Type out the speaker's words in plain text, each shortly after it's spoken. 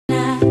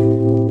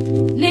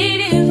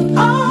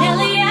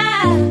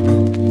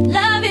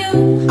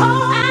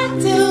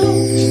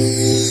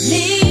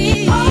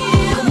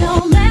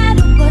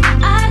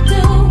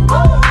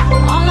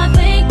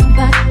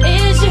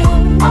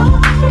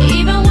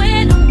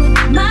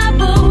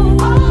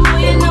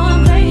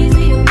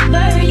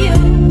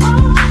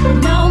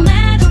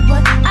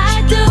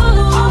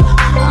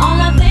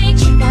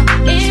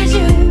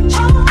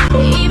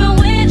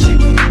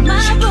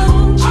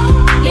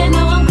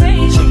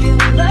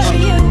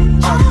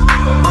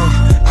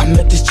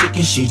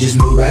she just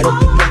moved right up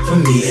the block for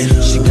me.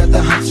 And she got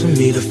the hots for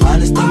me, the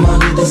finest thing my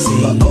hood has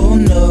seen. But oh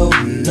no,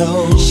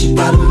 no, she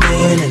got a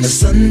man and a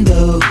son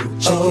though.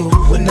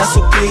 Oh, and that's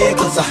okay,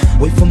 cause I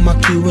wait for my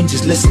cue and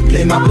just listen,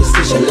 play my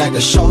position like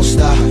a show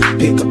star.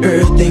 Pick up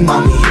everything,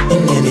 mommy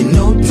hitting, and in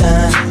no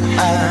time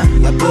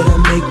I better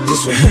make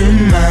this with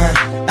him mine.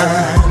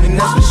 And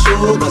that's for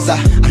sure, cause I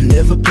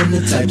never been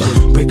the type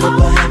to break up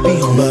a happy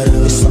home. But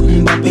it's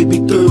something about baby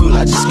girl,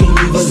 I just can't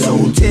leave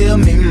alone. Tell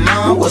me,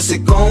 mom, what's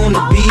it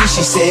gonna be?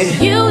 She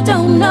said, you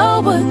don't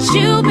know what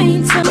you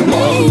mean to me.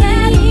 No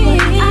matter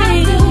what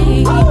I do,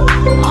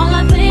 all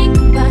I think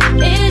about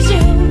is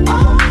you.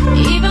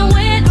 Even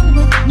when I'm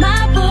with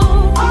my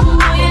boo, oh,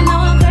 you know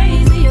I'm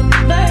crazy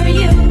over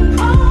you.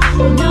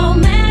 No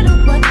matter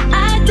what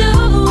I do,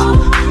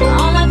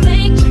 all I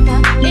think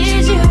about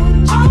is you.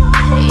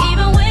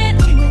 Even when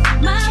I'm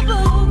with my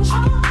boo,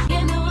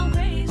 you know I'm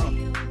crazy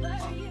over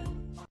you.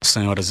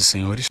 Senhoras e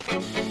senhores,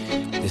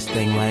 this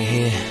thing right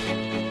here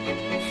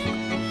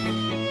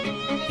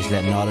is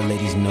letting all the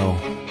ladies know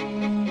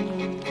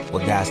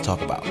what guys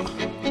talk about.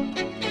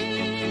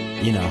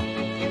 You know,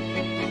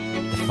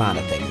 the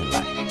finer things in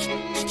life.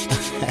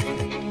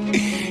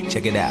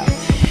 Check it out.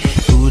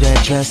 Ooh,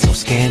 that dress so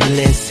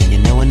scandalous, and you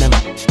know I never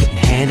couldn't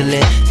handle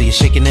it. So you're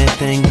shaking that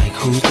thing like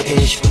who's the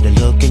ish, with a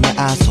look in your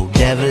eyes so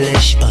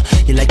devilish.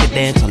 You like to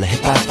dance on the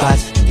hip hop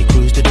spots, and you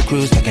cruise to the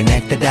cruise like an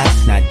actor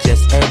does. Not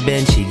just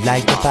urban, she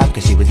liked the pop,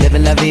 cause she was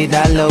living la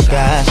vida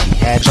loca. She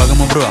had joga a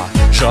mão pro alto,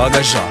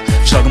 joga, joga,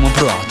 joga a mão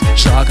pro alto,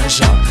 joga,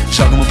 joga,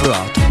 joga a mão pro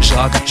alto,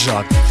 joga,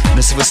 joga.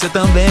 Mas se você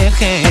também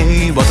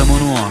quer, bota a mão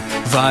no ombro,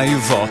 vai e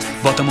volta,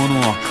 bota a mão no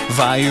ombro,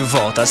 vai e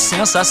volta, a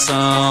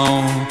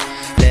sensação.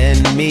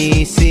 Let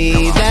me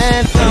see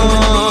that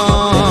thong.